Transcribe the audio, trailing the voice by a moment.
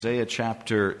Hosea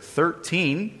chapter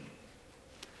 13.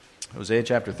 Hosea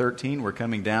chapter 13, we're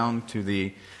coming down to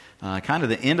the kind of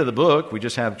the end of the book. We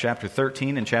just have chapter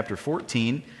 13 and chapter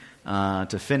 14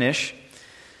 to finish.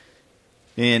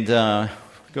 And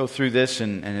go through this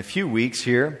in a few weeks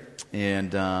here.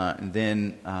 And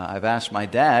then I've asked my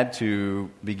dad to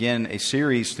begin a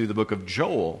series through the book of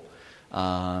Joel.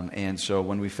 And so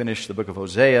when we finish the book of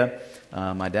Hosea,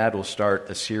 my dad will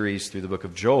start a series through the book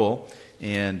of Joel.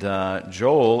 And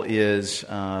Joel is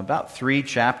about 3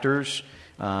 chapters.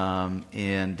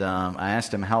 And I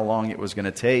asked him how long it was going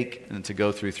to take to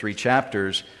go through 3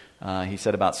 chapters. He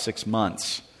said about 6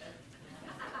 months.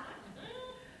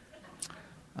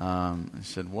 I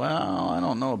said, well, I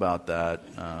don't know about that.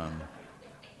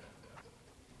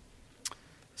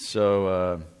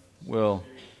 So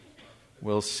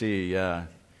we'll see.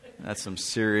 That's some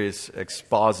serious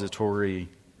expository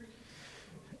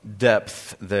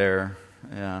depth there.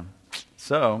 Yeah.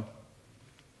 So,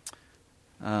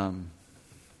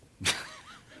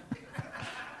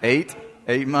 8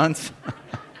 months.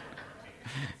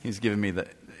 He's giving me the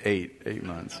 8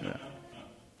 months. Yeah.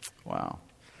 Wow.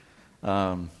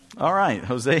 All right,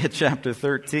 Hosea chapter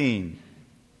 13.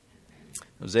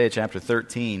 Hosea chapter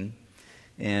 13.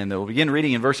 And we'll begin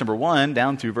reading in verse number 1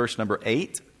 down through verse number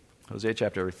 8. Hosea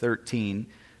chapter 13,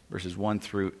 verses 1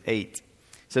 through 8. It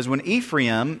says, When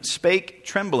Ephraim spake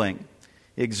trembling,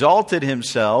 he exalted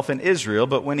himself in Israel,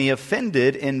 but when he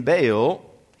offended in Baal,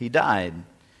 he died.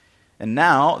 And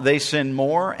now they sin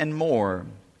more and more,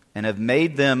 and have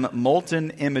made them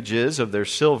molten images of their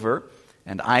silver,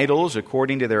 and idols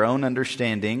according to their own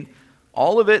understanding,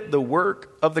 all of it the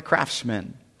work of the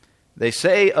craftsmen. They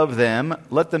say of them,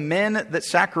 Let the men that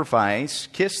sacrifice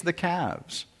kiss the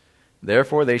calves.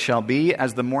 Therefore they shall be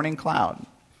as the morning cloud,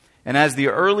 and as the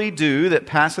early dew that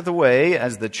passeth away,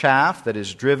 as the chaff that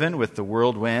is driven with the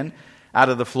whirlwind out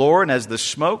of the floor, and as the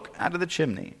smoke out of the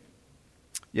chimney.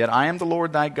 Yet I am the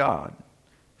Lord thy God,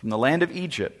 from the land of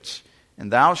Egypt,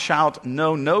 and thou shalt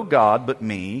know no God but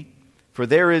me, for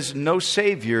there is no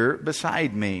Savior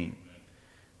beside me.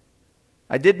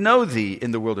 I did know thee in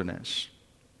the wilderness,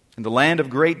 in the land of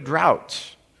great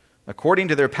drought. According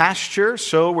to their pasture,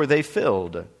 so were they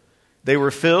filled. They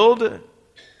were filled,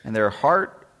 and their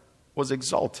heart was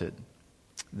exalted.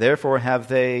 Therefore have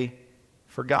they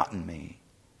forgotten me.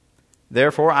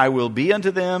 Therefore I will be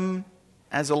unto them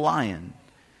as a lion.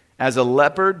 As a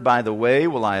leopard by the way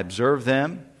will I observe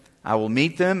them. I will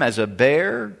meet them as a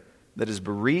bear that is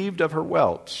bereaved of her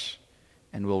whelps,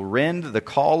 and will rend the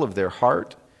call of their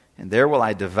heart, and there will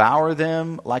I devour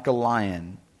them like a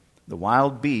lion. The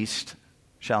wild beast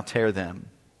shall tear them.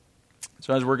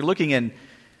 So as we're looking in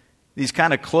these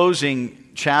kind of closing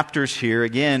chapters here,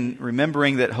 again,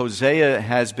 remembering that Hosea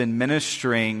has been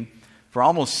ministering for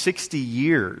almost 60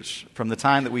 years from the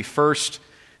time that we first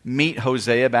meet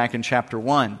Hosea back in chapter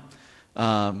 1.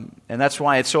 And that's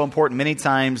why it's so important many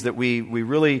times that we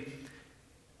really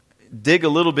dig a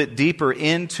little bit deeper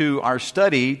into our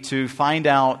study to find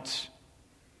out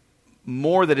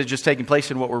more that is just taking place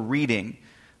in what we're reading,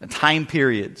 the time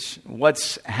periods,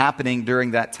 what's happening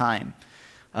during that time.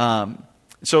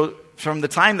 So from the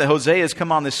time that Hosea has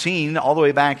come on the scene, all the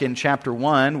way back in chapter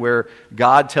 1, where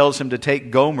God tells him to take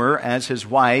Gomer as his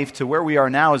wife, to where we are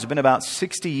now has been about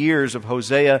 60 years of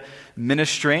Hosea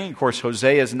ministering. Of course,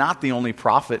 Hosea is not the only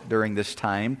prophet during this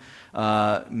time.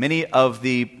 Many of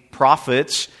the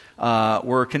prophets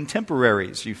were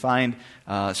contemporaries. You find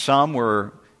some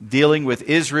were dealing with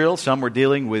Israel, some were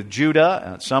dealing with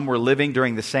Judah, some were living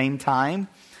during the same time.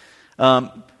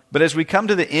 But as we come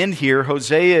to the end here,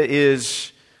 Hosea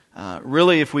is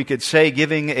really, if we could say,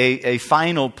 giving a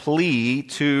final plea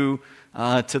to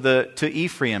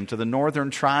Ephraim, to the northern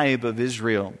tribe of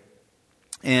Israel.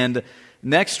 And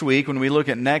next week, when we look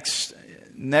at next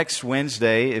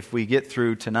Wednesday, if we get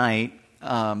through tonight,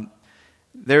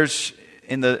 there's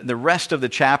in the rest of the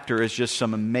chapter is just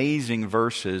some amazing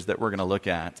verses that we're going to look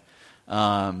at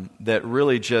that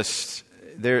really just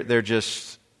they're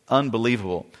just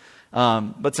unbelievable.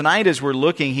 But tonight as we're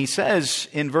looking, he says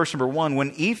in verse number 1,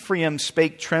 When Ephraim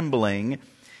spake trembling,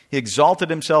 he exalted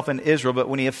himself in Israel, but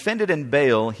when he offended in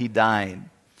Baal, he died.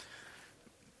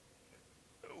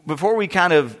 Before we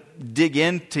kind of dig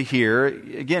into here,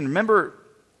 again, remember,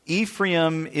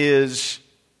 Ephraim is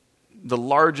the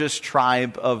largest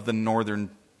tribe of the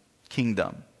northern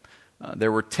kingdom.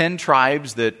 There were 10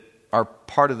 tribes that are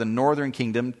part of the northern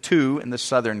kingdom, 2 in the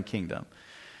southern kingdom.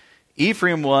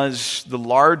 Ephraim was the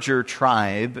larger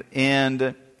tribe,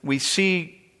 and we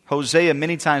see Hosea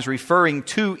many times referring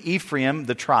to Ephraim,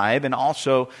 the tribe, and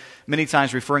also many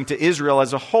times referring to Israel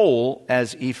as a whole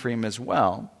as Ephraim as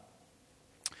well.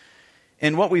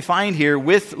 And what we find here,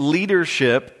 with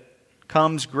leadership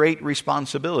comes great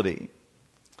responsibility.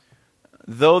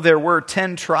 Though there were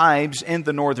 10 tribes in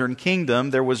the northern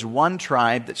kingdom, there was one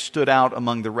tribe that stood out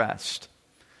among the rest.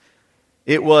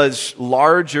 It was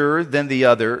larger than the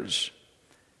others.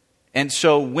 And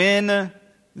so when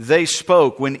they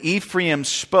spoke, when Ephraim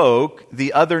spoke,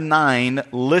 the other 9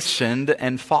 listened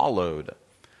and followed.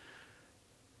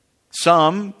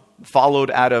 Some followed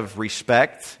out of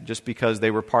respect, just because they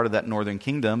were part of that northern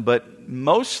kingdom, but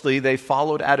mostly they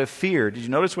followed out of fear. Did you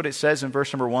notice what it says in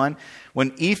verse number 1?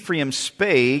 When Ephraim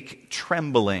spake,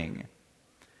 trembling.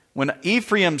 When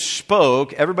Ephraim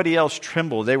spoke, everybody else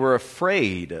trembled. They were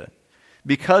afraid,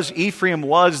 because Ephraim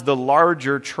was the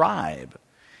larger tribe.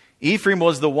 Ephraim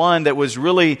was the one that was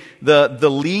really the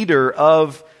leader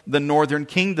of the northern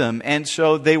kingdom. And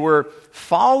so they were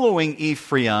following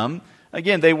Ephraim.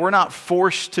 Again, they were not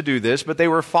forced to do this, but they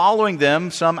were following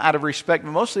them, some out of respect,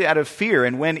 but mostly out of fear.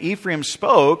 And when Ephraim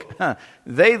spoke,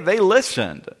 they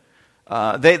listened.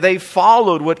 They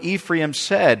followed what Ephraim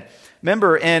said.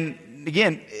 Remember, and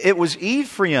again, it was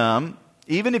Ephraim,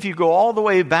 even if you go all the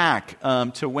way back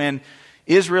to when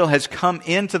Israel has come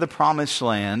into the promised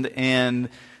land and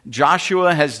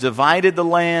Joshua has divided the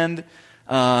land,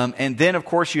 and then, of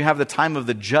course, you have the time of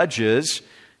the judges.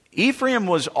 Ephraim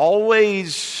was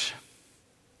always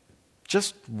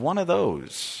just one of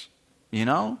those, you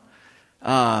know?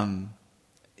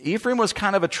 Ephraim was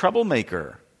kind of a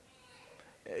troublemaker.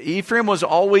 Ephraim was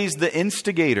always the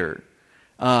instigator.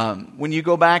 When you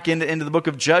go back into the book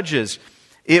of Judges,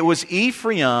 it was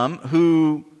Ephraim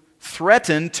who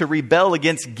threatened to rebel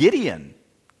against Gideon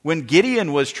when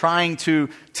Gideon was trying to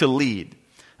lead.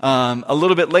 A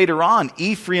little bit later on,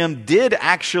 Ephraim did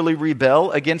actually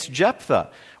rebel against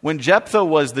Jephthah when Jephthah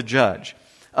was the judge.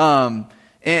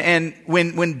 And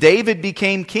when David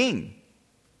became king,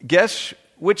 guess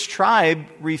which tribe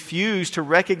refused to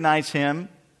recognize him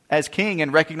as king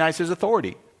and recognize his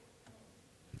authority?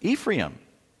 Ephraim.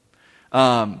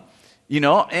 And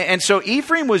so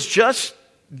Ephraim was just,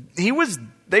 they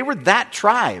were that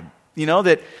tribe,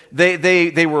 that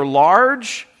they were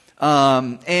large,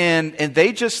 and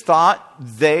they just thought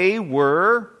they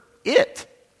were it.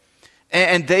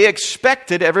 And they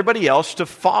expected everybody else to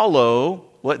follow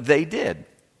what they did.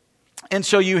 And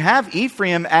so you have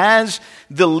Ephraim as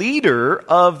the leader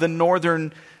of the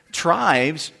northern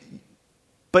tribes.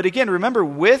 But again, remember,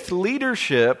 with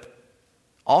leadership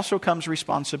also comes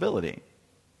responsibility.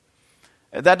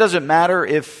 That doesn't matter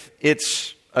if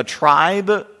it's a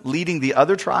tribe leading the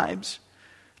other tribes.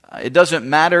 It doesn't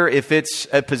matter if it's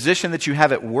a position that you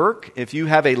have at work. If you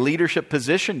have a leadership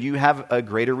position, you have a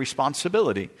greater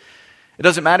responsibility. It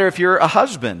doesn't matter if you're a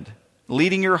husband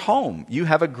leading your home. You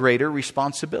have a greater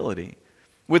responsibility.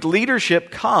 With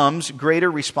leadership comes greater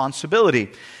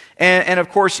responsibility. And of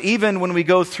course, even when we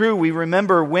go through, we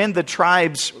remember when the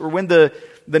tribes, or when the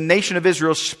nation of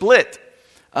Israel split,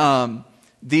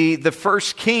 the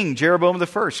first king, Jeroboam the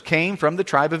first, came from the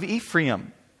tribe of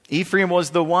Ephraim. Ephraim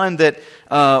was the one that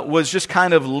was just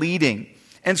kind of leading.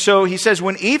 And so he says,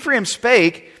 when Ephraim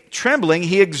spake, trembling,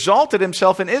 he exalted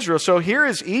himself in Israel. So here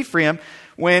is Ephraim.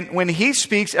 When he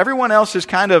speaks, everyone else is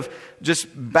kind of just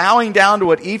bowing down to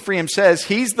what Ephraim says.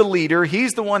 He's the leader.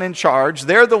 He's the one in charge.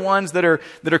 They're the ones that are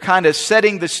kind of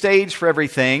setting the stage for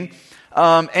everything.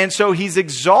 And so he's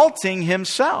exalting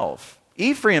himself.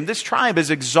 Ephraim, this tribe, has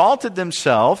exalted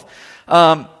themselves.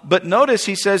 But notice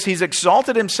he says he's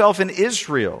exalted himself in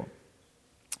Israel.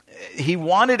 He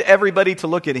wanted everybody to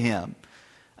look at him.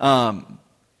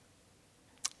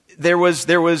 There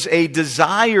was a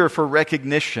desire for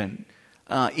recognition.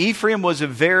 Ephraim was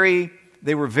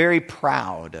they were very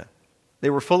proud. They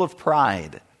were full of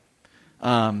pride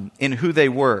in who they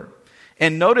were.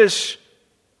 And notice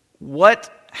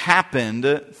what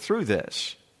happened through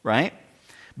this, right?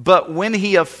 But when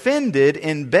he offended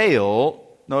in Baal,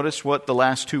 notice what the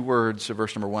last two words of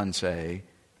verse number 1 say,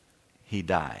 he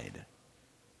died.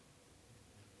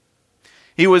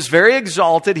 He was very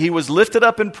exalted. He was lifted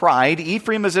up in pride.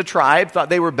 Ephraim as a tribe thought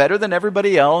they were better than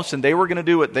everybody else, and they were going to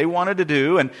do what they wanted to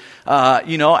do. And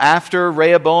after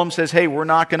Rehoboam says, "Hey, we're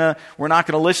not going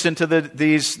to listen to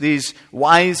these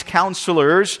wise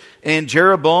counselors," and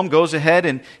Jeroboam goes ahead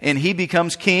and he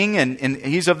becomes king, and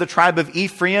he's of the tribe of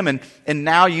Ephraim, and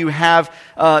now you have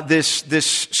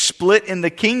this split in the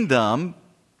kingdom,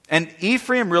 and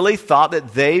Ephraim really thought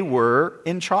that they were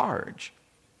in charge.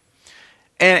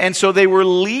 And so they were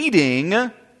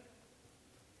leading,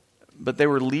 but they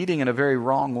were leading in a very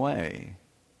wrong way.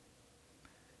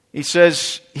 He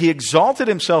says, he exalted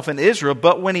himself in Israel,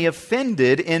 but when he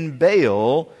offended in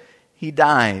Baal, he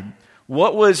died.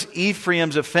 What was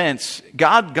Ephraim's offense?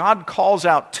 God calls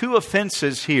out two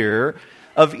offenses here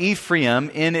of Ephraim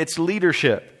in its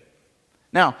leadership.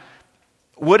 Now,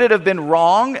 would it have been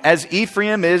wrong, as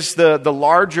Ephraim is the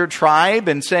larger tribe,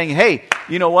 and saying, hey,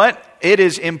 you know what? It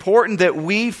is important that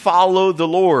we follow the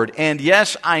Lord. And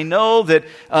yes, I know that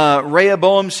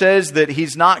Rehoboam says that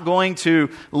he's not going to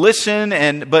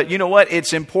listen, but you know what?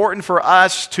 It's important for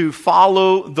us to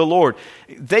follow the Lord.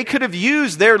 They could have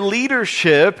used their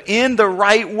leadership in the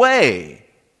right way.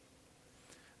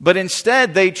 But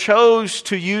instead, they chose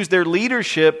to use their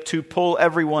leadership to pull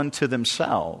everyone to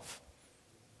themselves.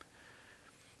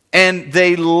 And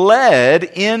they led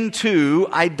into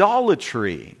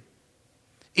idolatry.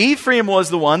 Ephraim was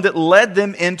the one that led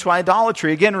them into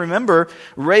idolatry. Again, remember,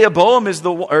 Jeroboam is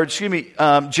the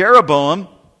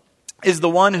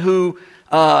one who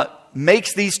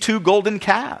makes these two golden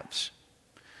calves.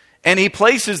 And he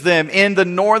places them in the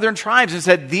northern tribes and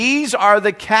said, these are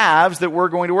the calves that we're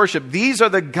going to worship. These are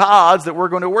the gods that we're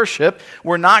going to worship.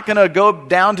 We're not going to go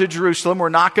down to Jerusalem. We're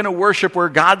not going to worship where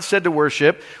God said to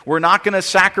worship. We're not going to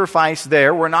sacrifice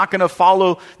there. We're not going to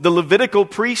follow the Levitical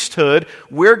priesthood.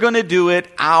 We're going to do it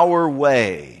our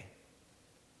way.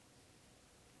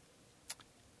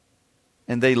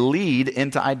 And they lead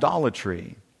into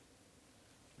idolatry.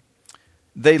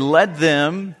 They led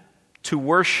them to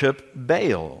worship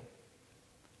Baal.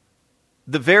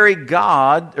 The very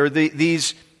God, or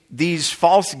these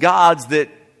false gods that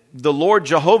the Lord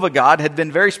Jehovah God had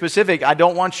been very specific, I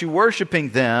don't want you worshiping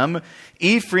them.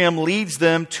 Ephraim leads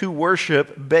them to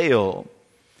worship Baal.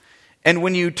 And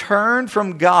when you turn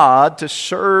from God to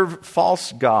serve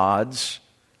false gods,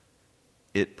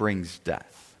 it brings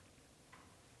death.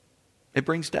 It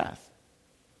brings death.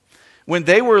 When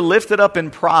they were lifted up in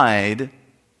pride,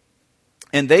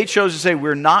 and they chose to say,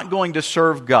 we're not going to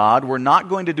serve God. We're not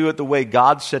going to do it the way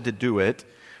God said to do it.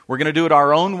 We're going to do it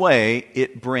our own way.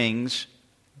 It brings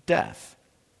death.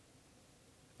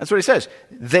 That's what he says.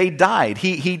 They died.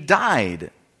 He died.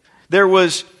 There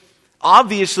was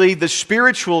obviously the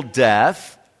spiritual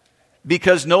death,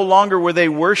 because no longer were they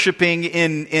worshiping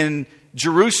in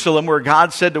Jerusalem where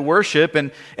God said to worship,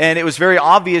 and it was very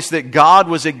obvious that God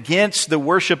was against the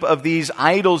worship of these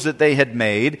idols that they had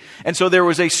made. And so there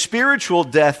was a spiritual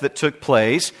death that took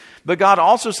place, but God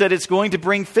also said it's going to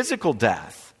bring physical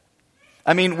death.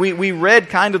 I mean, we read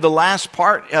kind of the last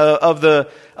part of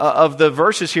the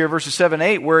verses here, verses 7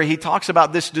 and 8, where he talks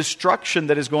about this destruction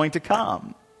that is going to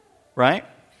come, right?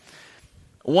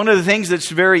 One of the things that's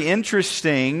very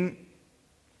interesting,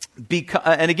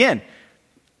 and again,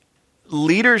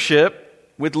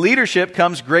 with leadership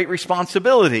comes great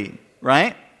responsibility,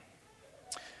 right?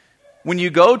 When you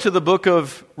go to the book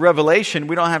of Revelation,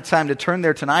 we don't have time to turn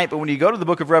there tonight, but when you go to the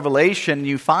book of Revelation,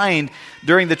 you find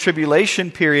during the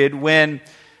tribulation period when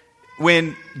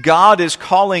God is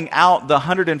calling out the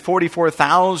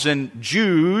 144,000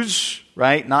 Jews,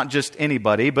 right? Not just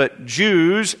anybody, but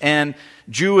Jews and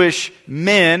Jewish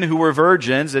men who were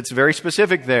virgins. It's very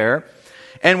specific there.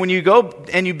 And when you go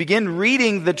and you begin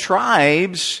reading the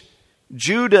tribes,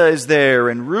 Judah is there,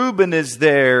 and Reuben is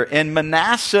there, and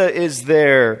Manasseh is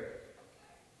there.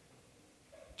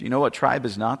 Do you know what tribe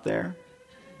is not there?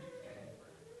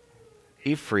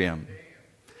 Ephraim.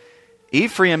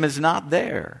 Ephraim is not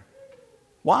there.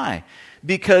 Why?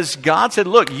 Because God said,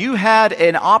 look, you had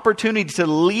an opportunity to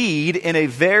lead in a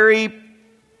very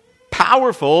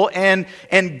powerful and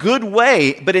good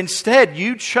way, but instead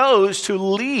you chose to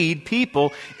lead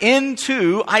people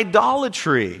into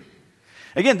idolatry.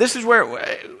 Again, this is where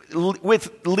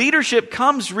with leadership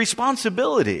comes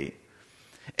responsibility.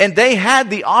 And they had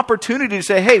the opportunity to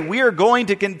say, hey, we are going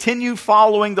to continue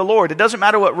following the Lord. It doesn't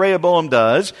matter what Rehoboam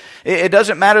does. It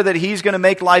doesn't matter that he's going to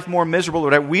make life more miserable.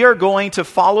 We are going to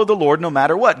follow the Lord no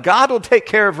matter what. God will take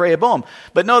care of Rehoboam.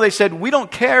 But no, they said, we don't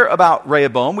care about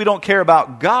Rehoboam. We don't care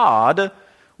about God.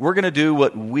 We're going to do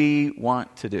what we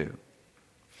want to do.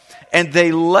 And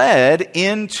they led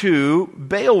into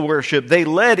Baal worship. They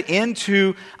led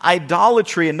into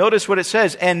idolatry. And notice what it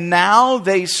says. And now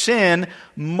they sin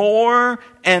more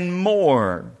and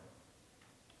more.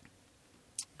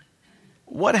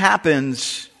 What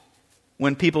happens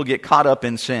when people get caught up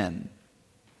in sin?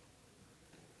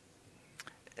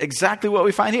 Exactly what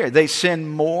we find here. They sin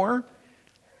more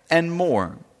and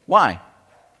more. Why?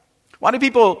 Why do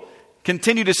people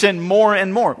continue to sin more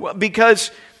and more? Well,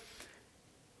 because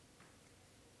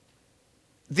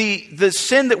the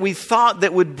sin that we thought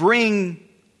that would bring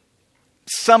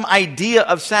some idea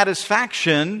of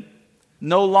satisfaction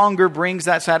no longer brings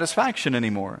that satisfaction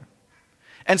anymore.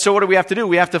 And so what do we have to do?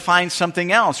 We have to find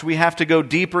something else. We have to go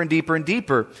deeper and deeper and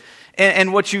deeper.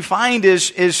 And what you find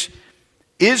is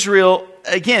Israel,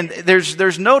 again,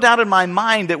 there's no doubt in my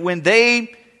mind that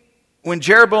when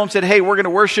Jeroboam said, hey, we're going to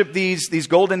worship these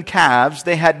golden calves,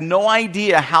 they had no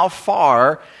idea how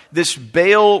far this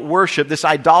Baal worship, this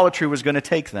idolatry was going to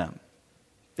take them.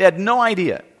 They had no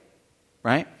idea,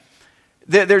 right?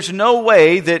 There's no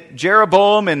way that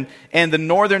Jeroboam and the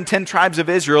northern 10 tribes of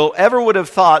Israel ever would have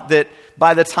thought that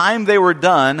by the time they were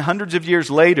done, hundreds of years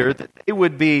later, that they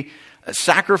would be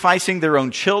sacrificing their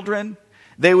own children.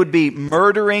 They would be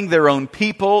murdering their own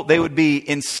people. They would be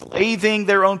enslaving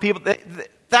their own people.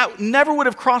 That never would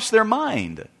have crossed their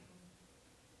mind.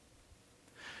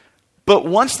 But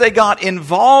once they got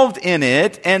involved in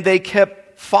it and they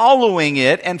kept following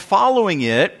it,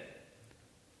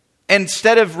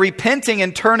 instead of repenting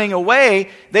and turning away,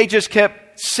 they just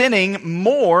kept sinning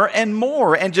more and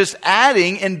more and just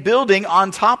adding and building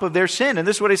on top of their sin. And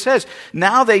this is what he says.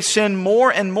 Now they sin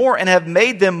more and more and have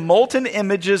made them molten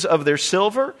images of their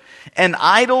silver and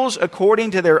idols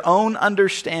according to their own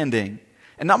understanding.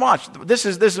 And now watch, this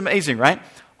is amazing, right?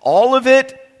 All of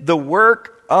it, the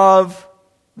work of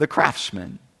the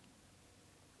craftsman.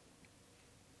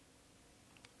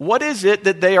 What is it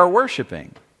that they are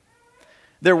worshiping?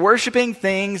 They're worshiping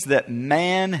things that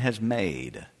man has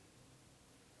made.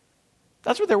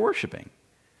 That's what they're worshiping.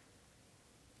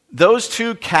 Those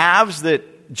 2 calves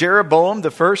that Jeroboam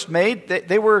the first made,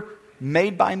 they were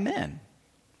made by men.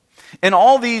 And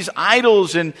all these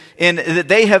idols and that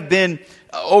they have been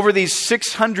over these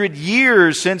 600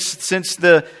 years since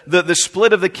the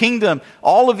split of the kingdom,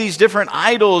 all of these different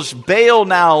idols, Baal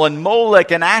now and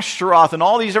Molech and Ashtaroth and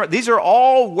all these are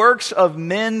all works of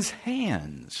men's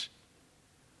hands.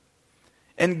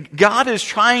 And God is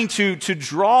trying to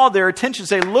draw their attention,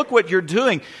 say, look what you're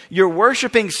doing. You're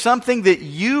worshiping something that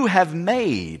you have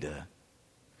made.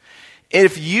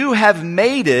 If you have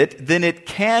made it, then it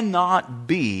cannot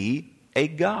be a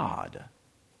God.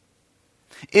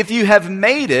 If you have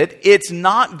made it, it's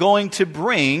not going to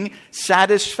bring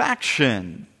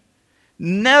satisfaction.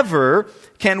 Never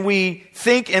can we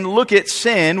think and look at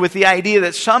sin with the idea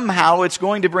that somehow it's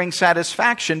going to bring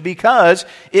satisfaction, because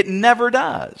it never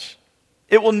does.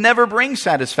 It will never bring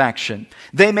satisfaction.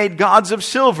 They made gods of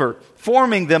silver,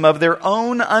 forming them of their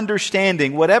own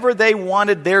understanding. Whatever they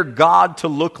wanted their God to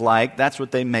look like, that's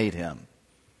what they made him.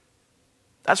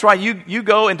 That's why you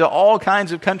go into all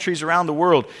kinds of countries around the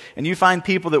world and you find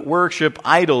people that worship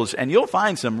idols, and you'll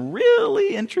find some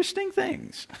really interesting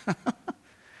things.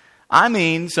 I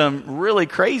mean, some really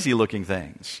crazy looking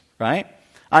things, right?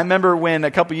 I remember when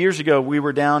a couple years ago we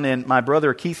were down in, my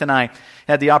brother Keith and I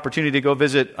had the opportunity to go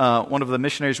visit one of the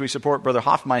missionaries we support, Brother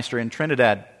Hoffmeister in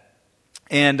Trinidad.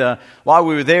 And while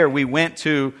we were there, we went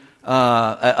to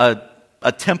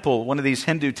a temple, one of these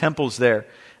Hindu temples there.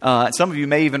 Some of you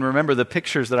may even remember the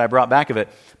pictures that I brought back of it.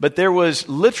 But there was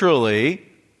literally,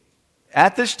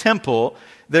 at this temple,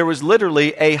 there was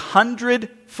literally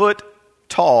 100-foot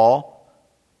tall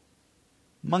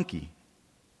monkey.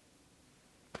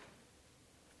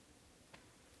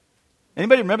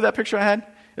 Anybody remember that picture I had?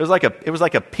 It was like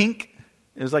a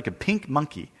pink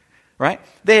monkey, right?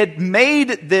 They had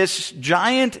made this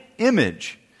giant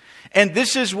image, and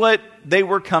this is what they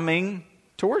were coming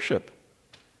to worship.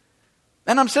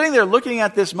 And I'm sitting there looking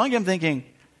at this monkey, I'm thinking,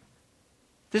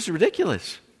 this is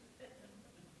ridiculous.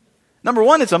 Number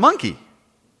one, it's a monkey,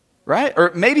 right?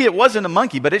 Or maybe it wasn't a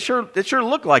monkey, but it sure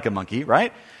looked like a monkey,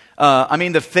 right? I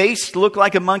mean, the face looked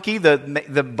like a monkey.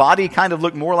 The body kind of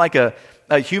looked more like a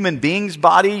human being's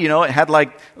body. You know, it had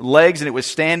like legs and it was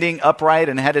standing upright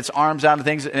and had its arms out and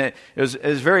things. And it was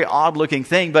a very odd looking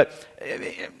thing, but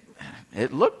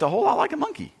it looked a whole lot like a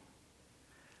monkey.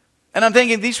 And I'm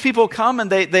thinking, these people come and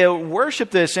they worship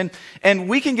this, and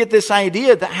we can get this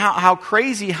idea that how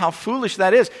crazy, how foolish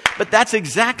that is. But that's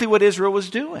exactly what Israel was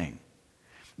doing.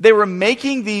 They were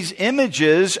making these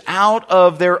images out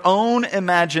of their own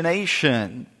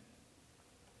imagination.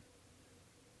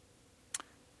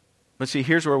 But see,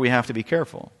 here's where we have to be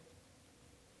careful.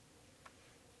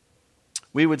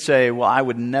 We would say, well, I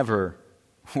would never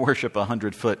worship a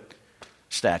 100-foot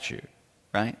statue,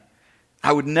 right?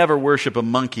 I would never worship a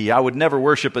monkey. I would never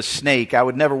worship a snake. I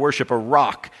would never worship a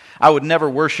rock. I would never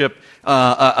worship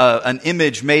an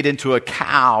image made into a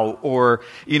cow, or,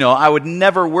 I would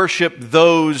never worship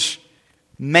those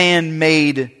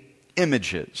man-made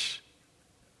images.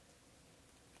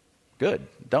 Good.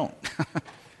 Don't.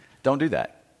 Don't do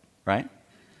that, right?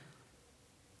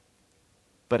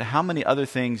 But how many other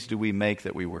things do we make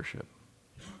that we worship?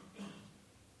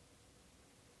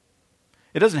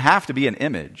 It doesn't have to be an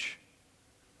image.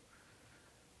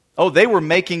 Oh, they were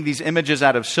making these images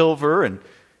out of silver and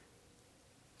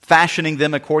fashioning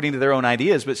them according to their own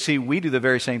ideas. But see, we do the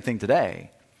very same thing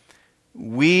today.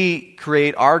 We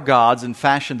create our gods and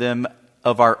fashion them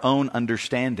of our own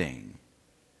understanding.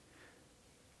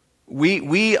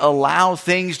 We allow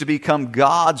things to become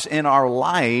gods in our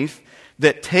life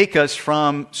that take us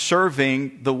from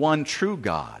serving the one true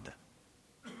God.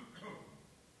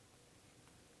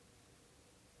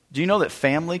 Do you know that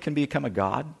family can become a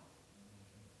god?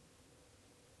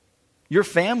 Your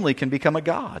family can become a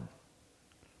god.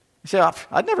 You say,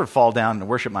 I'd never fall down and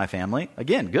worship my family.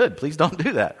 Again, good. Please don't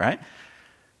do that, right?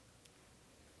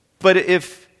 But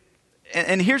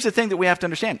and here's the thing that we have to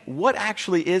understand. What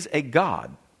actually is a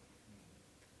god?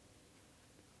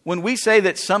 When we say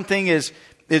that something is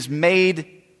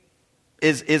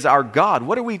our God,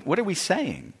 what are we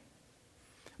saying?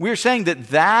 We're saying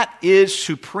that is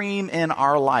supreme in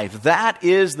our life. That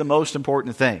is the most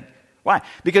important thing. Why?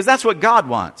 Because that's what God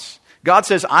wants. God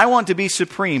says, I want to be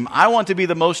supreme. I want to be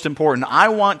the most important. I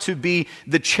want to be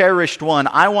the cherished one.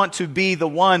 I want to be the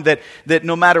one that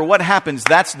no matter what happens,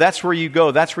 that's where you go.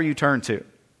 That's where you turn to.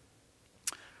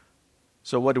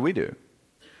 So what do?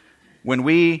 When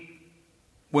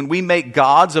we make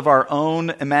gods of our own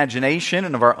imagination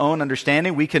and of our own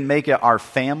understanding, we can make it our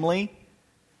family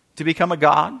to become a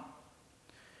god,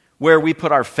 where we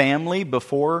put our family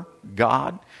before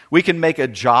God. We can make a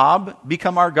job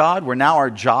become our God, where now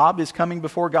our job is coming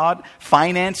before God.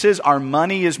 Finances, our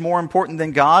money is more important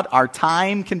than God. Our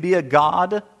time can be a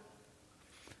god.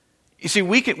 You see,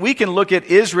 we can look at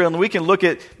Israel and we can look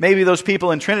at maybe those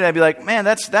people in Trinidad and be like, man,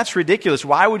 that's ridiculous.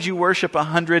 Why would you worship a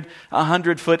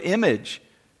 100-foot image?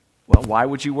 Well, why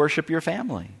would you worship your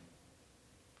family?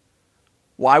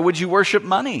 Why would you worship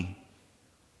money?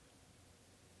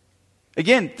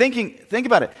 Again, think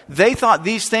about it. They thought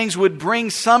these things would bring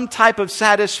some type of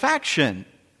satisfaction,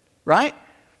 right?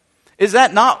 Is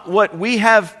that not what we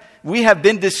have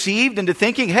been deceived into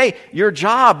thinking? Hey, your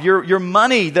job, your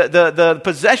money, the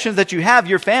possessions that you have,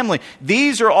 your family,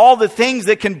 these are all the things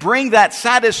that can bring that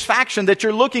satisfaction that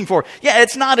you're looking for. Yeah,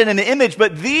 it's not in an image,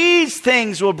 but these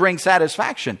things will bring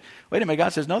satisfaction. Wait a minute, God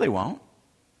says, no, they won't.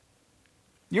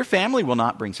 Your family will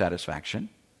not bring satisfaction.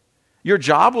 Your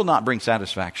job will not bring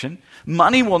satisfaction.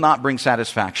 Money will not bring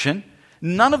satisfaction.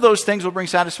 None of those things will bring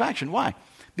satisfaction. Why?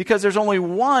 Because there's only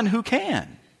one who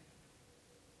can.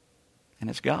 And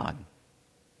it's God.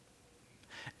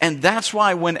 And that's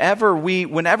why whenever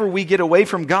we get away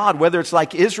from God, whether it's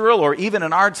like Israel or even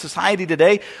in our society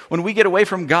today, when we get away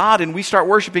from God and we start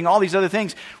worshiping all these other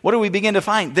things, what do we begin to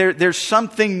find? There's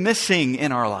something missing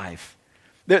in our life.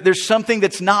 There's something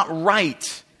that's not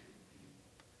right.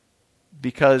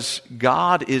 Because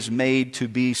God is made to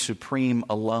be supreme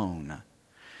alone.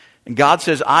 And God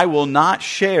says, I will not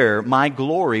share my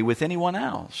glory with anyone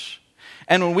else.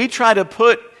 And when we try to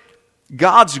put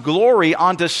God's glory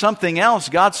onto something else,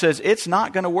 God says, it's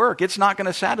not going to work. It's not going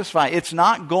to satisfy. It's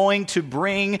not going to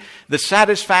bring the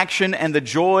satisfaction and the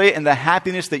joy and the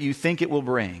happiness that you think it will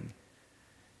bring.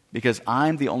 Because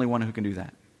I'm the only one who can do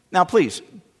that. Now, please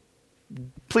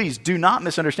do not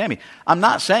misunderstand me. I'm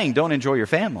not saying don't enjoy your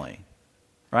family.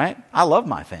 Right? I love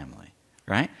my family,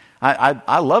 right?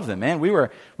 I love them, man. We were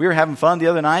having fun the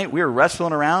other night. We were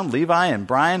wrestling around. Levi and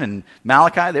Brian and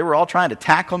Malachi, they were all trying to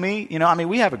tackle me.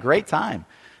 We have a great time.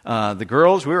 The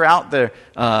girls, we were out there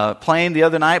playing the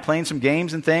other night, playing some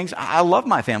games and things. I love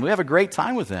my family. We have a great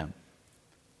time with them.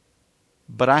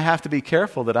 But I have to be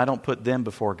careful that I don't put them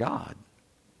before God.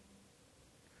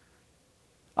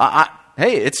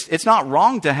 Hey, it's not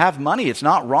wrong to have money. It's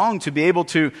not wrong to be able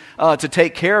to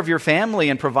take care of your family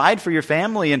and provide for your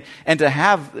family and to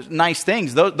have nice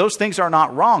things. Those things are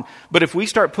not wrong. But if we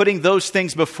start putting those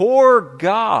things before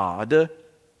God,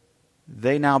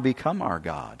 they now become our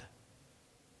God.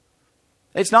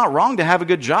 It's not wrong to have a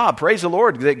good job. Praise the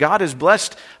Lord that God is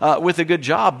blessed with a good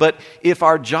job. But if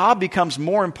our job becomes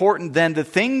more important than the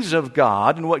things of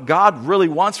God and what God really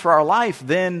wants for our life,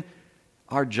 then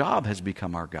our job has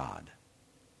become our God.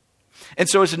 And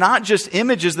so it's not just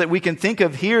images that we can think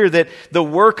of here, that the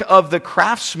work of the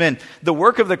craftsman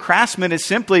is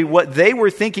simply what they were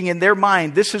thinking in their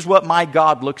mind. This is what my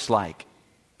God looks like.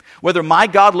 Whether my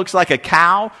God looks like a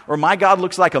cow, or my God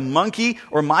looks like a monkey,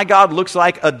 or my God looks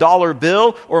like a dollar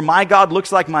bill, or my God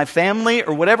looks like my family,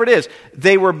 or whatever it is,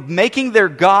 they were making their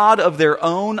God of their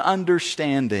own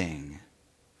understanding.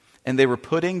 And they were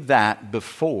putting that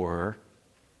before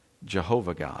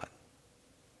Jehovah God.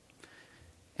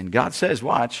 And God says,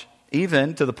 watch,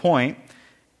 even to the point,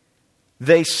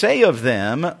 they say of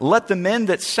them, let the men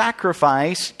that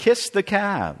sacrifice kiss the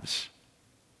calves.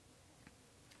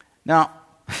 Now,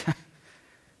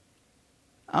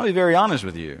 I'll be very honest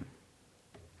with you.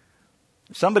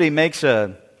 If somebody makes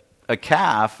a a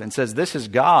calf and says, this is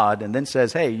God, and then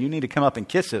says, hey, you need to come up and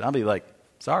kiss it, I'll be like,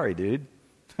 sorry, dude.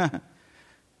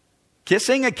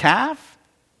 Kissing a calf?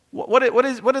 What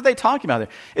are they talking about there?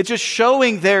 It's just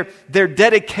showing their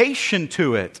dedication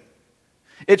to it.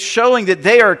 It's showing that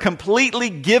they are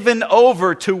completely given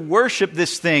over to worship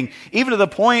this thing, even to the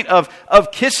point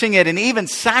of kissing it and even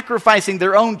sacrificing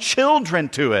their own children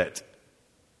to it.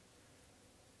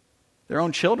 Their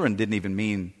own children didn't even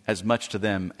mean as much to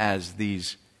them as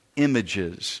these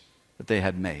images that they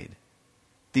had made,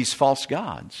 these false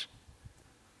gods.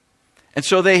 And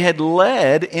so they had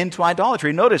led into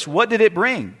idolatry. Notice, what did it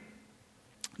bring?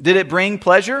 Did it bring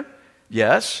pleasure?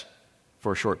 Yes,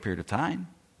 for a short period of time.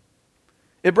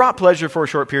 It brought pleasure for a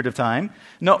short period of time.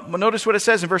 No, notice what it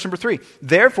says in verse number 3.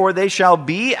 Therefore they shall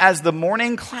be as the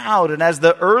morning cloud and as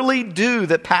the early dew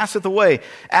that passeth away,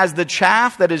 as the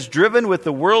chaff that is driven with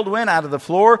the whirlwind out of the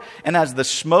floor, and as the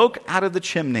smoke out of the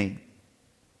chimney.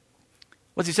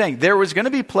 What's he saying? There was going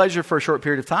to be pleasure for a short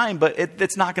period of time, but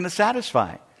it's not going to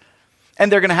satisfy. And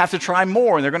they're going to have to try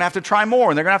more, and they're going to have to try more,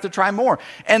 and they're going to have to try more.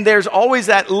 And there's always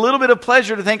that little bit of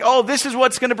pleasure to think, oh, this is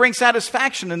what's going to bring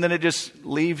satisfaction, and then it just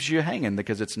leaves you hanging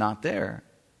because it's not there.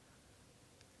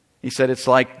 He said it's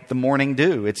like the morning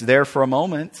dew. It's there for a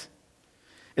moment.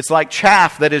 It's like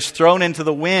chaff that is thrown into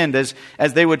the wind as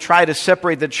they would try to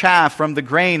separate the chaff from the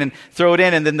grain and throw it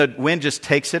in, and then the wind just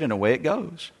takes it and away it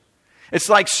goes. It's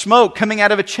like smoke coming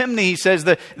out of a chimney. He says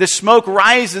the smoke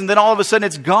rises and then all of a sudden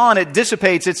it's gone. It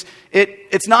dissipates.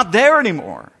 It's not there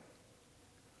anymore.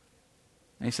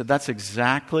 And he said that's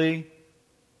exactly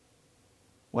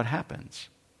what happens.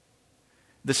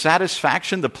 The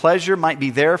satisfaction, the pleasure might be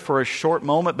there for a short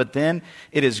moment, but then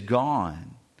it is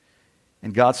gone.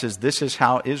 And God says this is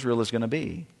how Israel is going to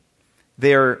be.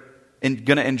 They're going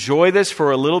to enjoy this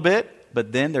for a little bit,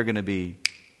 but then they're going to be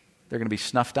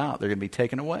snuffed out. They're going to be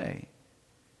taken away.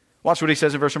 Watch what he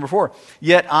says in verse number 4.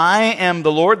 Yet I am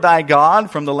the Lord thy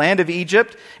God from the land of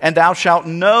Egypt, and thou shalt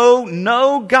know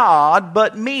no God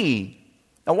but me.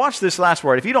 Now watch this last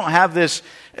word. If you don't have this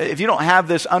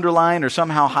underlined or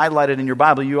somehow highlighted in your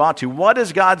Bible, you ought to. What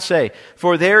does God say?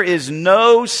 For there is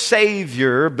no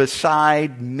Savior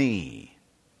beside me.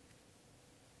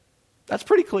 That's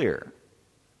pretty clear.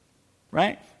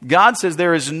 Right? God says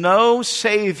there is no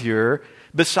Savior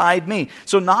beside me.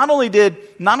 So not only did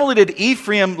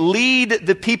Ephraim lead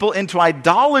the people into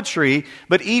idolatry,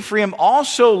 but Ephraim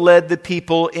also led the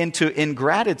people into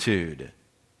ingratitude.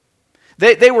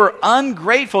 They were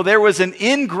ungrateful. There was an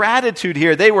ingratitude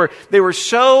here. They were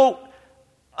so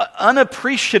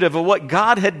unappreciative of what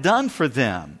God had done for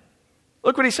them.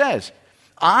 Look what he says.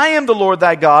 I am the Lord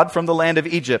thy God from the land of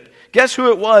Egypt. Guess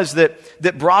who it was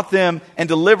that brought them and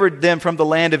delivered them from the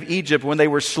land of Egypt when they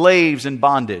were slaves in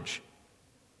bondage?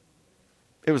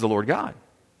 It was the Lord God.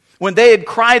 When they had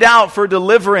cried out for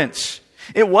deliverance,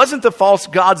 it wasn't the false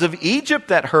gods of Egypt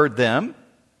that heard them.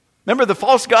 Remember, the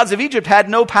false gods of Egypt had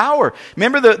no power.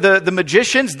 Remember the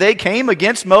magicians, they came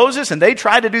against Moses and they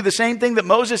tried to do the same thing that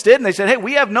Moses did. And they said, hey,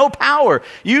 we have no power.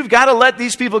 You've got to let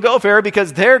these people go, Pharaoh,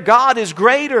 because their God is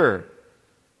greater.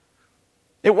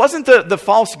 It wasn't the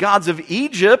false gods of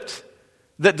Egypt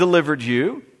that delivered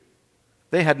you.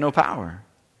 They had no power.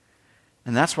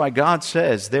 And that's why God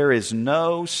says, there is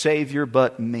no Savior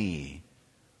but me.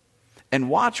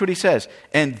 And watch what he says.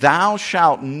 And thou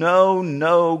shalt know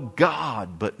no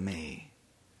God but me.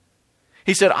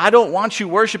 He said, I don't want you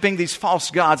worshiping these false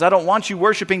gods. I don't want you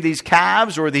worshiping these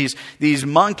calves or these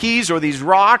monkeys or these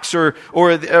rocks or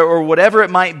whatever it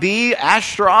might be.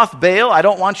 Ashtaroth, Baal. I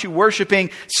don't want you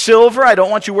worshiping silver. I don't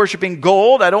want you worshiping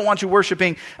gold. I don't want you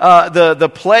worshiping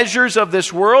the pleasures of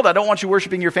this world. I don't want you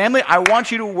worshiping your family. I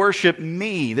want you to worship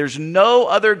me. There's no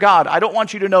other God. I don't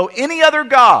want you to know any other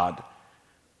God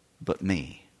but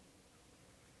me.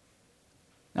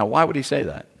 Now, why would he say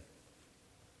that?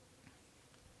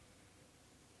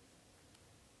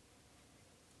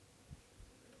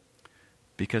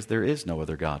 Because there is no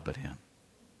other God but him.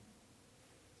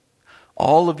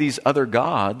 All of these other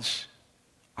gods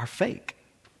are fake.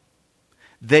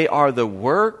 They are the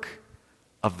work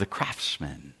of the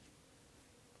craftsman.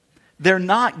 They're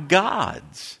not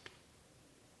gods.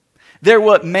 They're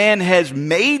what man has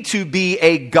made to be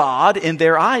a god in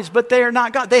their eyes, but they are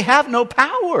not God. They have no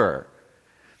power.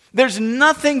 There's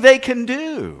nothing they can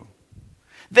do.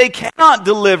 They cannot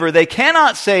deliver. They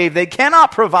cannot save. They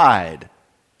cannot provide.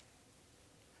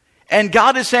 And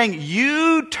God is saying,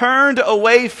 you turned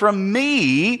away from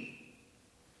me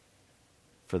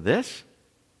for this?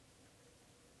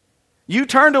 You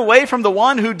turned away from the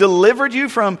one who delivered you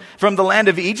from the land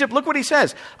of Egypt. Look what he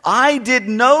says. I did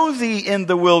know thee in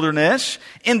the wilderness,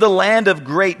 in the land of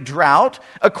great drought.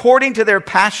 According to their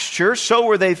pasture, so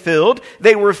were they filled.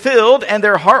 They were filled, and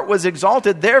their heart was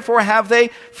exalted. Therefore have they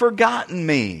forgotten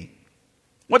me.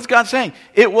 What's God saying?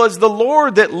 It was the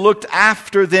Lord that looked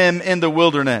after them in the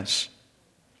wilderness.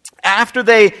 After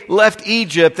they left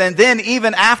Egypt, and then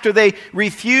even after they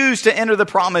refused to enter the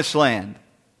promised land.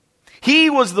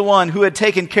 He was the one who had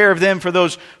taken care of them for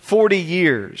those 40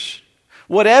 years.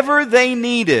 Whatever they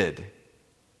needed,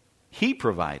 He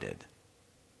provided.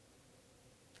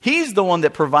 He's the one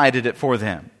that provided it for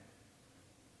them.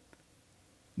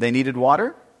 They needed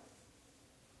water.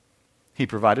 He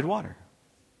provided water.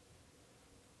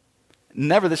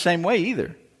 Never the same way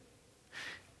either.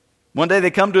 One day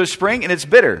they come to a spring and it's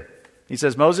bitter. He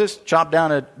says, Moses, chop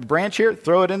down a branch here,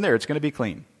 throw it in there. It's going to be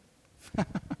clean. I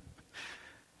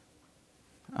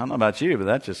don't know about you, but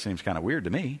that just seems kind of weird to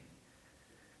me.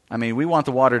 I mean, we want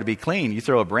the water to be clean. You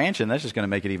throw a branch in, that's just going to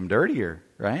make it even dirtier,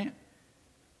 right?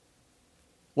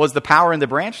 Was the power in the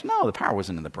branch? No, the power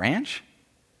wasn't in the branch.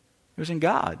 It was in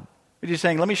God. He's just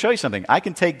saying, let me show you something. I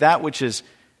can take that which is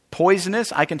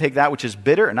poisonous, I can take that which is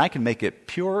bitter, and I can make it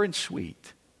pure and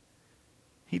sweet.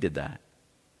 He did that.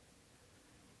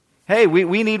 Hey,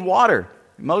 we need water.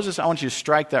 Moses, I want you to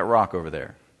strike that rock over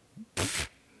there. Pfft,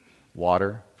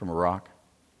 water from a rock.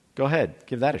 Go ahead,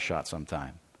 give that a shot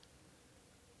sometime.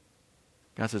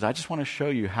 God says, I just want to show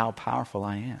you how powerful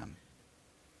I am.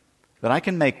 That I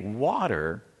can make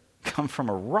water come from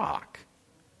a rock.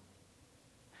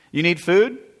 You need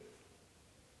food?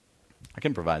 I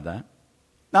can provide that.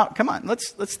 Now, come on,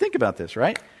 let's think about this,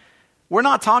 right? We're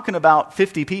not talking about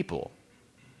 50 people.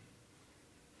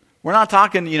 We're not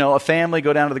talking, a family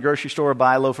go down to the grocery store,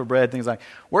 buy a loaf of bread, things like that.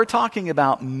 We're talking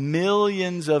about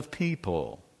millions of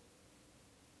people.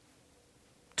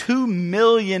 2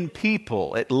 million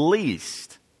people at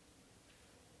least.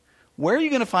 Where are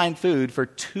you going to find food for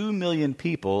 2 million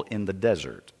people in the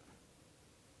desert?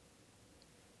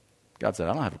 God said,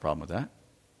 I don't have a problem with that.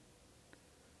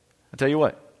 I tell you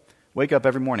what, wake up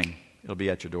every morning, it'll be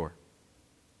at your door.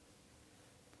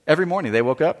 Every morning they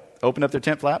woke up, opened up their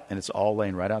tent flap, and it's all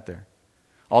laying right out there.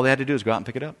 All they had to do is go out and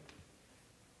pick it up.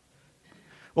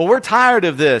 Well, we're tired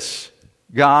of this,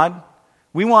 God.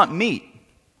 We want meat.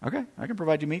 Okay, I can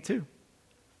provide you meat too.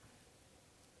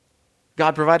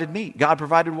 God provided meat. God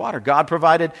provided water. God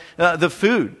provided the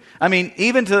food.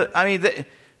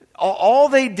 All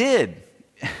they did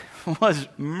was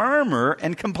murmur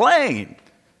and complain.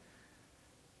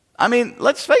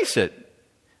 Let's face it.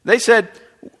 They said,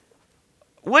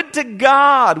 would to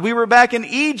God we were back in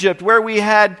Egypt where we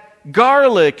had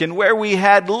garlic and where we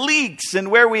had leeks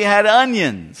and where we had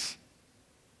onions.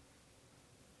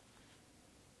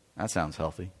 That sounds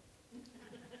healthy.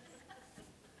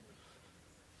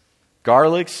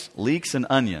 Garlics, leeks, and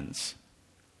onions.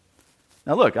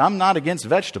 Now look, I'm not against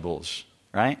vegetables,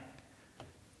 right?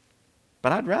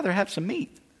 But I'd rather have some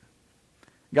meat.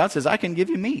 God says, I can give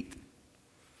you meat.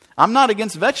 I'm not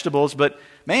against vegetables, but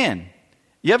man,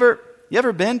 you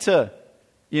ever been to,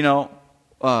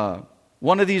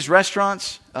 one of these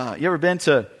restaurants? You ever been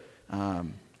to,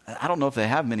 I don't know if they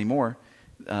have them anymore.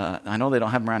 I know they don't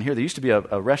have them around here. There used to be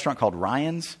a restaurant called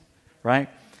Ryan's, right?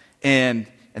 And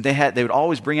they would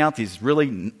always bring out these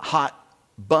really hot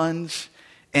buns,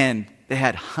 and they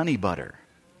had honey butter.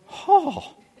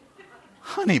 Oh,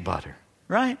 honey butter,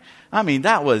 right?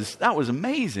 That was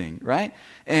amazing, right?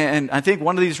 And I think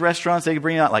one of these restaurants, they could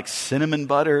bring out like cinnamon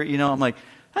butter. I'm like,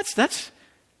 that's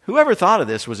whoever thought of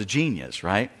this was a genius,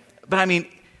 right? But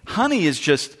honey is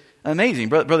just amazing.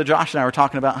 Brother Josh and I were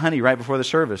talking about honey right before the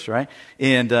service, right?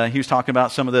 And he was talking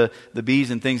about some of the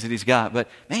bees and things that he's got. But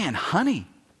man, honey.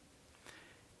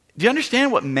 Do you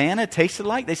understand what manna tasted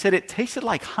like? They said it tasted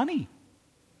like honey.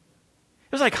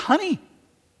 It was like honey.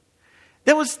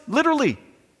 That was literally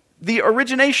the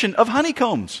origination of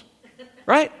honeycombs,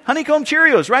 right? Honeycomb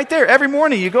Cheerios right there. Every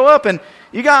morning you go up and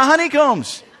you got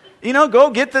honeycombs. Go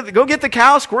get the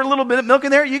cow, squirt a little bit of milk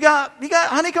in there. You got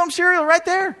honeycomb cereal right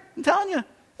there. I'm telling you,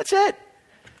 that's it.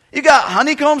 You got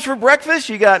honeycombs for breakfast.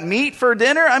 You got meat for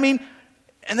dinner.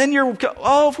 And then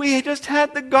if we just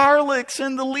had the garlics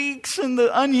and the leeks and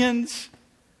the onions.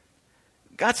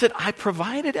 God said, I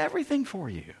provided everything for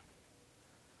you.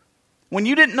 When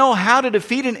you didn't know how to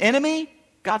defeat an enemy,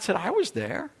 God said, I was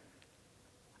there.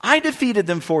 I defeated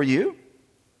them for you.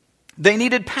 They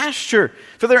needed pasture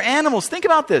for their animals. Think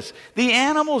about this. The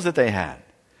animals that they had.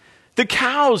 The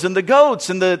cows and the goats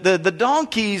and the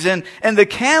donkeys and the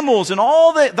camels and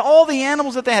all the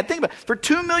animals that they had. Think about it. For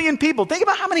 2 million people, think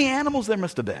about how many animals there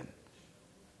must have been.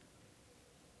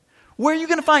 Where are you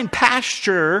going to find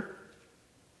pasture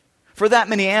for that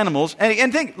many animals?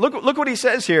 And think, look what he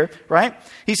says here, right?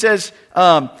 He says,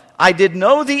 I did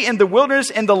know thee in the wilderness,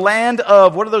 in the land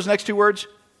of, what are those next two words?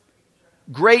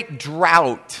 Great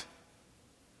drought.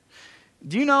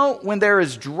 Do you know when there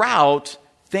is drought,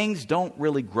 things don't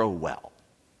really grow well,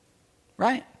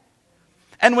 right?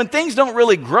 And when things don't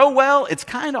really grow well, it's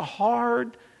kind of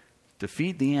hard to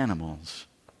feed the animals.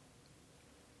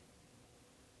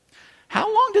 How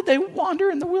long did they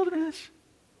wander in the wilderness?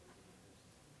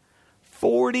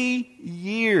 40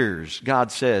 years,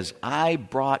 God says, I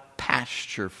brought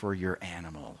pasture for your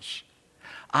animals.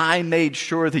 I made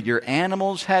sure that your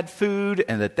animals had food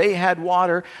and that they had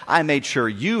water. I made sure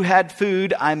you had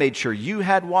food. I made sure you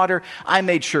had water. I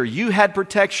made sure you had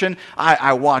protection.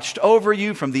 I watched over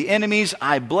you from the enemies.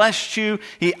 I blessed you.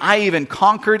 I even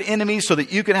conquered enemies so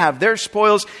that you could have their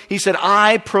spoils. He said,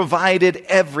 I provided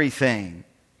everything.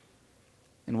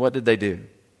 And what did they do?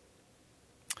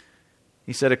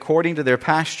 He said, according to their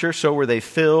pasture, so were they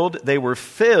filled. They were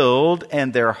filled,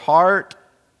 and their heart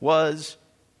was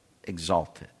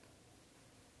exalted.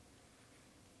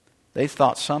 They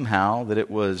thought somehow that it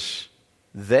was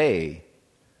they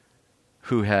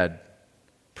who had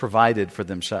provided for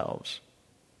themselves.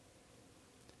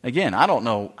 Again, I don't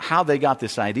know how they got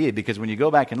this idea, because when you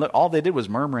go back and look, all they did was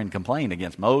murmur and complain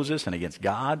against Moses and against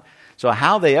God. So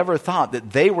how they ever thought that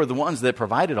they were the ones that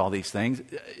provided all these things,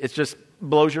 it just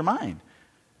blows your mind.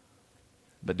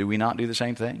 But do we not do the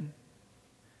same thing?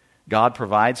 God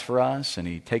provides for us and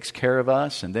He takes care of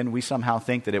us, and then we somehow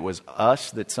think that it was us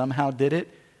that somehow did it.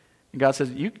 And God says,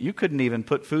 you couldn't even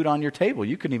put food on your table.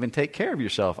 You couldn't even take care of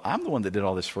yourself. I'm the one that did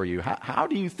all this for you. How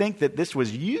do you think that this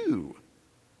was you?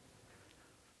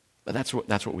 But that's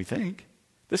what we think.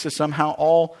 This is somehow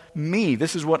all me.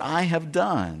 This is what I have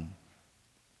done.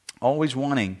 Always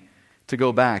wanting to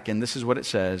go back. And this is what it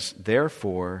says.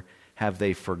 Therefore have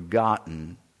they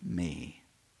forgotten me.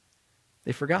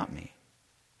 They forgot me.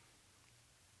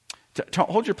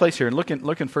 Hold your place here and look in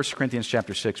 1 Corinthians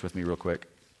chapter 6 with me real quick.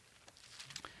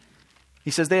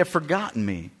 He says they have forgotten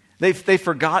me. They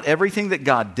forgot everything that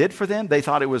God did for them. They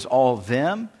thought it was all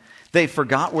them. They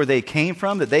forgot where they came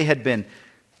from, that they had been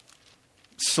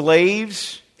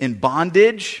slaves in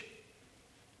bondage.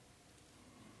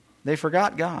 They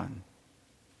forgot God.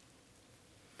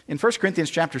 In 1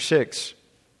 Corinthians chapter 6,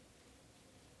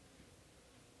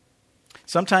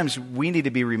 sometimes we need to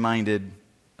be reminded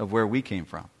of where we came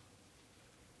from.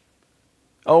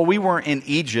 Oh, we weren't in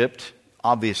Egypt,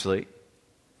 obviously.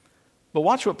 But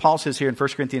watch what Paul says here in 1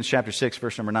 Corinthians chapter 6,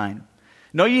 verse number 9.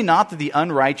 Know ye not that the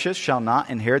unrighteous shall not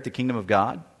inherit the kingdom of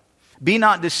God? Be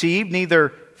not deceived,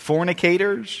 neither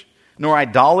fornicators, nor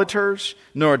idolaters,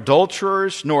 nor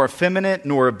adulterers, nor effeminate,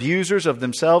 nor abusers of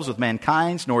themselves with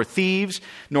mankind, nor thieves,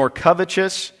 nor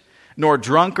covetous, nor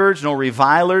drunkards, nor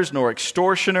revilers, nor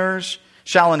extortioners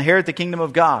shall inherit the kingdom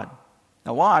of God.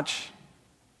 Now watch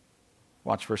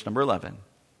verse number 11.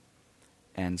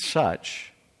 And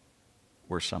such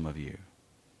were some of you.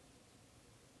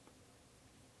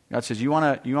 God says, you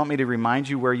want me to remind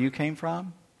you where you came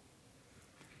from?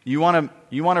 You want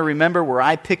to remember where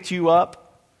I picked you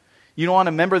up? You don't want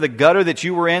to remember the gutter that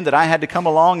you were in that I had to come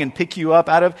along and pick you up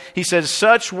out of? He says,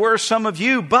 such were some of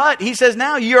you, but he says,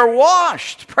 now you're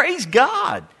washed. Praise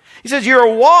God. He says, you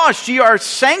are washed, you are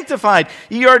sanctified,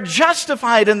 you are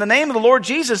justified in the name of the Lord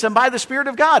Jesus and by the Spirit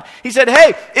of God. He said,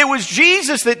 hey, it was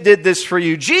Jesus that did this for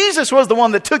you. Jesus was the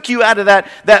one that took you out of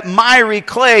that miry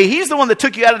clay. He's the one that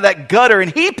took you out of that gutter,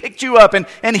 and He picked you up,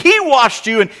 and He washed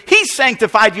you, and He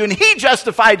sanctified you, and He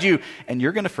justified you. And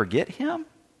you're going to forget Him?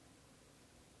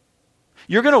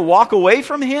 You're going to walk away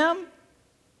from Him?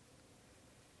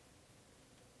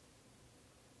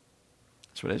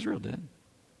 That's what Israel did.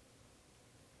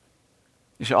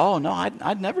 You say, oh, no,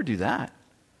 I'd never do that.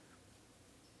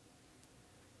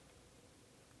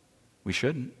 We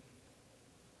shouldn't.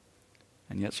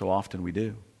 And yet so often we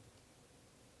do.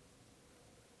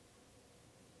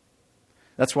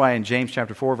 That's why in James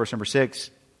chapter 4, verse number 6,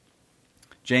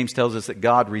 James tells us that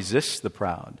God resists the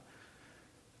proud,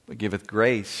 but giveth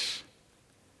grace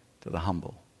to the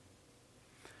humble.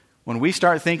 When we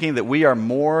start thinking that we are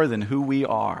more than who we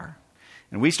are,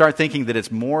 and we start thinking that it's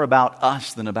more about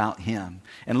us than about Him.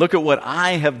 And look at what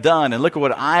I have done, and look at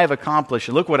what I have accomplished,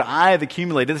 and look what I have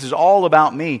accumulated. This is all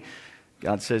about me.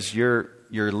 God says, you're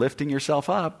lifting yourself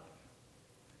up.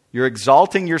 You're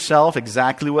exalting yourself,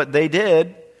 exactly what they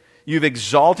did. You've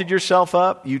exalted yourself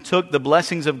up. You took the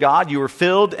blessings of God. You were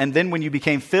filled, and then when you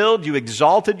became filled, you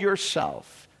exalted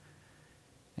yourself.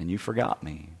 And you forgot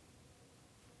me.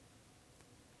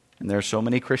 And there are so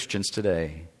many Christians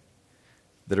today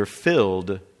that are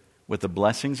filled with the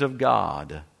blessings of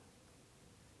God,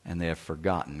 and they have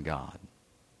forgotten God.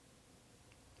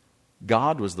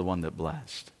 God was the one that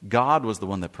blessed. God was the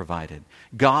one that provided.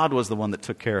 God was the one that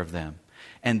took care of them.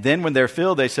 And then when they're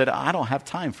filled, they said, I don't have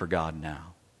time for God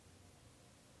now.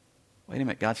 Wait a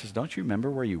minute. God says, don't you remember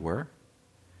where you were?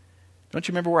 Don't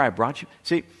you remember where I brought you?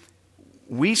 See,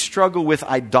 we struggle with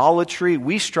idolatry.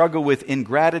 We struggle with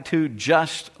ingratitude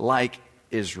just like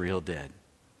Israel did.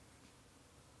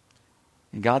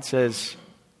 And God says,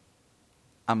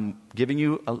 I'm giving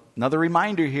you another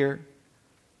reminder here.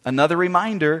 Another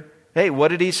reminder. Hey, what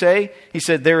did he say? He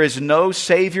said, there is no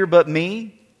Savior but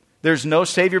me. There's no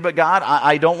Savior but God.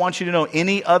 I don't want you to know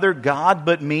any other God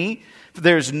but me.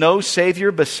 There's no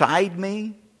Savior beside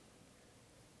me.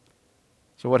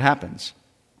 So what happens?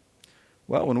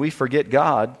 Well, when we forget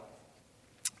God,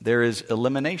 there is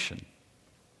elimination.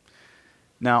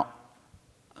 Now,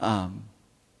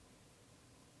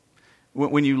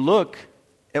 when you look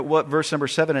at what verse number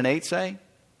 7 and 8 say,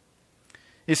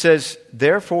 it says,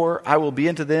 therefore I will be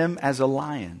unto them as a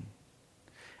lion,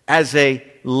 as a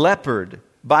leopard.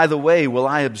 By the way will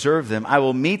I observe them. I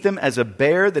will meet them as a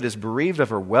bear that is bereaved of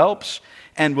her whelps,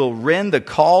 and will rend the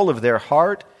call of their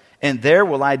heart. And there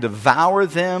will I devour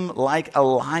them like a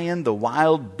lion. The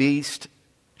wild beast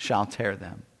shall tear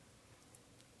them.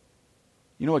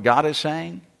 You know what God is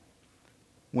saying?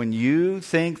 When you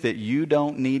think that you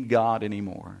don't need God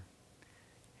anymore,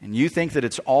 and you think that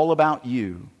it's all about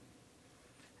you,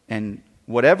 and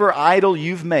whatever idol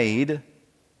you've made,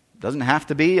 doesn't have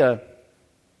to be an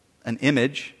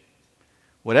image,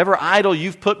 whatever idol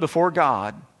you've put before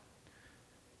God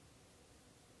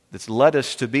that's led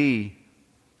us to be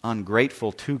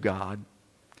ungrateful to God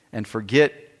and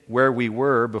forget where we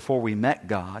were before we met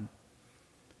God,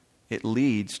 it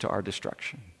leads to our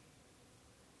destruction.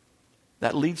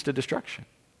 That leads to destruction.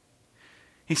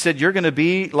 He said, you're going to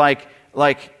be like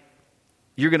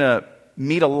you're going to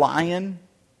meet a lion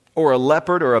or a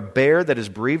leopard or a bear that is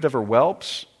bereaved of her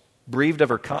whelps, bereaved of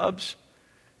her cubs.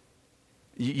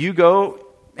 You go,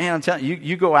 man, I'm telling you,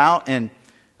 you go out and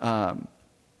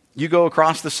you go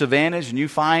across the savannas and you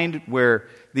find where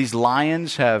these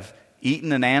lions have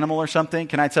eaten an animal or something.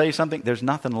 Can I tell you something? There's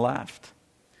nothing left.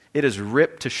 It is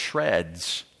ripped to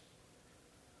shreds.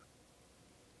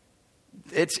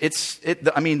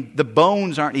 The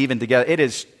bones aren't even together. It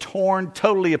is torn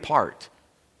totally apart.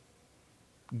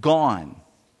 Gone.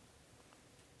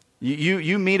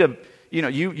 You meet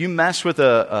you mess with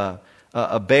a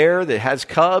bear that has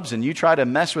cubs, and you try to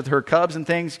mess with her cubs and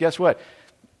things. Guess what?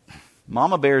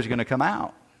 Mama bear is going to come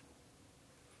out,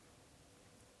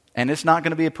 and it's not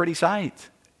going to be a pretty sight.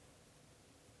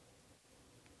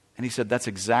 And he said that's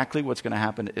exactly what's going to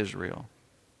happen to Israel.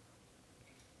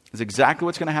 It's exactly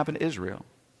what's going to happen to Israel.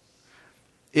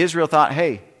 Israel thought,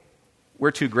 hey,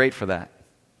 we're too great for that.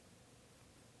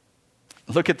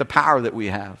 Look at the power that we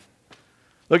have.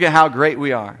 Look at how great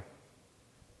we are.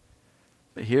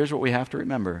 But here's what we have to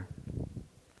remember.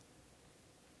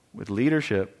 With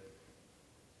leadership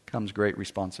comes great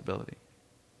responsibility.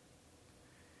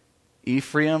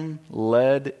 Ephraim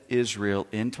led Israel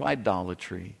into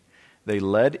idolatry. They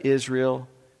led Israel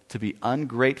to be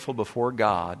ungrateful before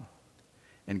God.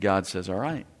 And God says, all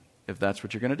right, if that's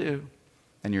what you're going to do,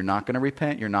 and you're not going to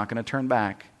repent, you're not going to turn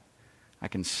back, I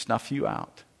can snuff you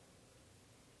out.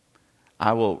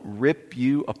 I will rip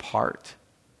you apart.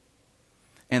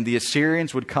 And the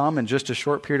Assyrians would come in just a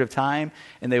short period of time,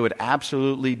 and they would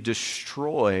absolutely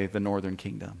destroy the northern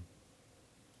kingdom.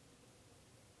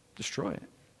 Destroy it.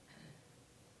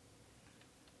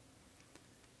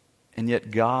 And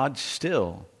yet God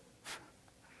still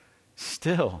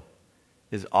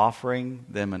is offering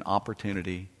them an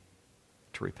opportunity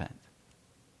to repent.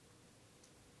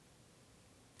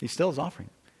 He still is offering.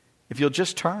 If you'll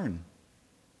just turn.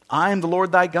 I am the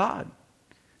Lord thy God.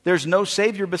 There's no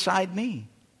Savior beside me.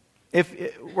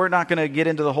 We're not going to get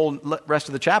into the whole rest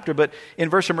of the chapter, but in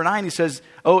verse number 9 he says,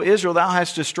 O Israel, thou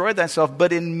hast destroyed thyself,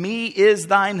 but in me is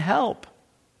thine help.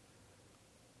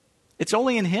 It's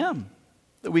only in him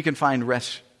that we can find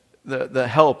the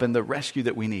help and the rescue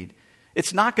that we need.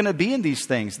 It's not going to be in these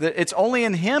things. It's only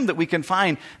in him that we can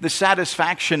find the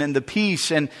satisfaction and the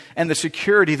peace and the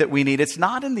security that we need. It's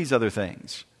not in these other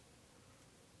things.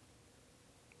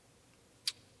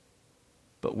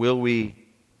 But will we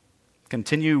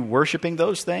continue worshiping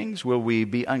those things? Will we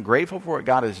be ungrateful for what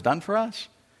God has done for us?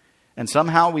 And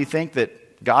somehow we think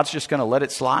that God's just going to let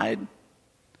it slide?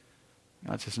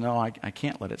 God says, no, I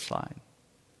can't let it slide.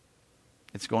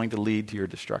 It's going to lead to your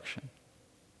destruction.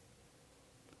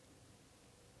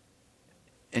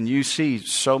 And you see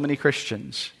so many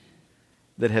Christians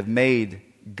that have made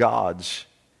gods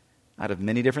out of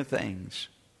many different things,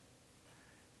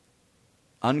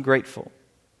 ungrateful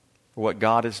for what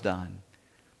God has done,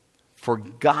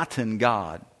 forgotten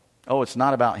God. Oh, it's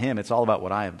not about Him, it's all about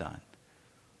what I have done.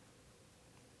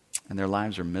 And their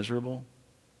lives are miserable.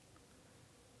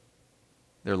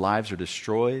 Their lives are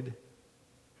destroyed.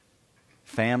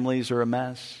 Families are a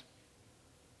mess.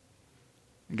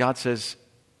 And God says,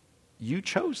 you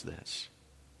chose this.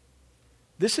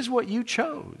 This is what you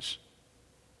chose.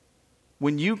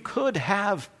 When you could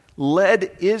have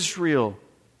led Israel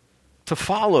to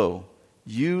follow,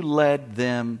 you led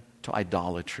them to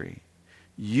idolatry.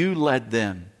 You led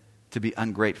them to be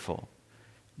ungrateful.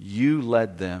 You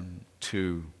led them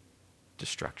to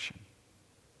destruction.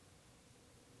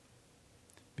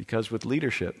 Because with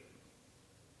leadership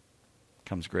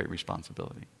comes great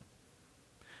responsibility.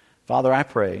 Father, I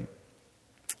pray,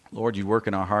 Lord, you work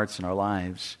in our hearts and our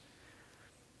lives.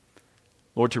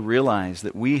 Lord, to realize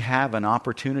that we have an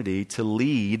opportunity to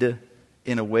lead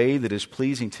in a way that is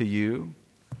pleasing to you,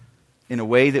 in a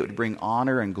way that would bring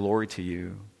honor and glory to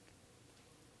you.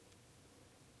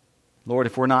 Lord,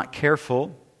 if we're not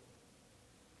careful,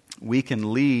 we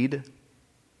can lead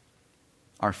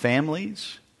our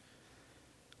families,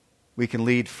 we can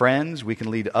lead friends, we can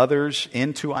lead others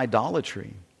into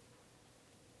idolatry.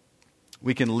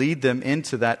 We can lead them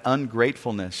into that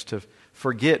ungratefulness to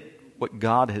forget what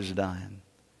God has done.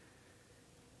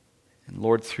 And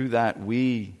Lord, through that,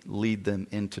 we lead them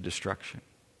into destruction.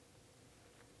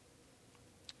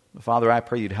 Father, I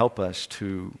pray you'd help us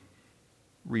to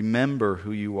remember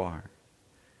who you are.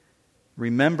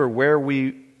 Remember where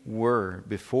we were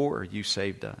before you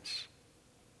saved us.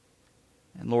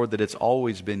 And Lord, that it's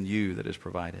always been you that has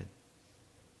provided.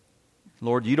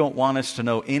 Lord, you don't want us to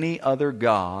know any other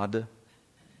God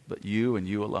but you and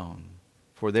you alone.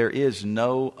 For there is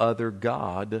no other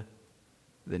God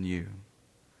than you.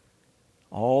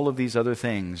 All of these other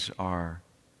things are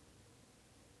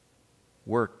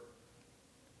work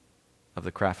of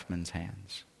the craftsman's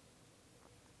hands.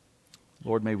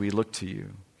 Lord, may we look to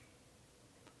you.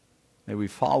 May we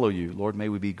follow you. Lord, may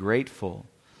we be grateful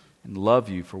and love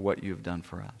you for what you have done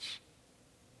for us.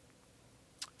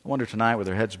 I wonder tonight, with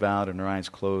our heads bowed and our eyes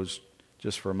closed,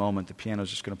 just for a moment, the piano's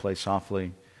just going to play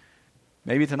softly.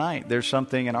 Maybe tonight there's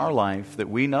something in our life that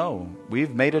we know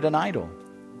we've made it an idol.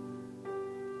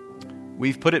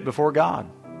 We've put it before God.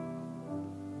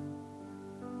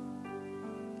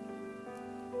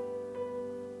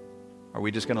 Are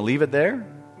we just going to leave it there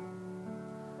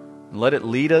and let it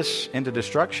lead us into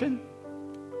destruction?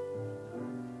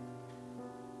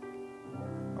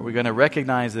 Are we going to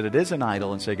recognize that it is an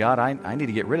idol and say, God, I need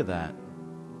to get rid of that?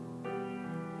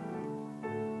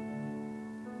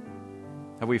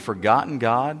 Have we forgotten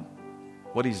God,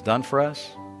 what He's done for us?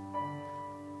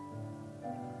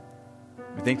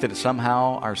 We think that it's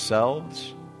somehow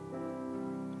ourselves.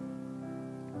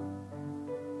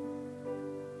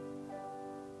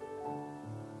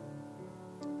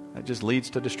 That just leads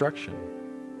to destruction.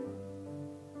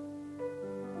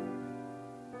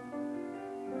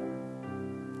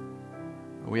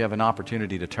 We have an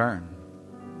opportunity to turn,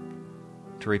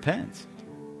 to repent,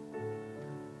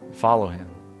 follow Him,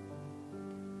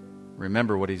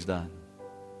 remember what He's done.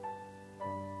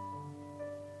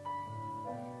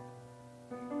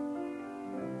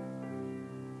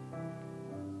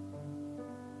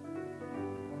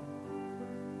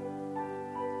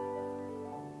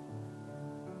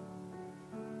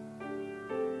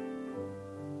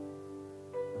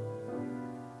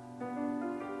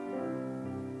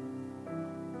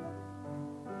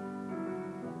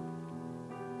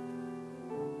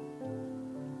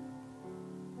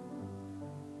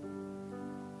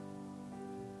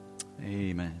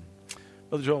 Amen.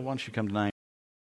 Brother Joel, why don't you come tonight?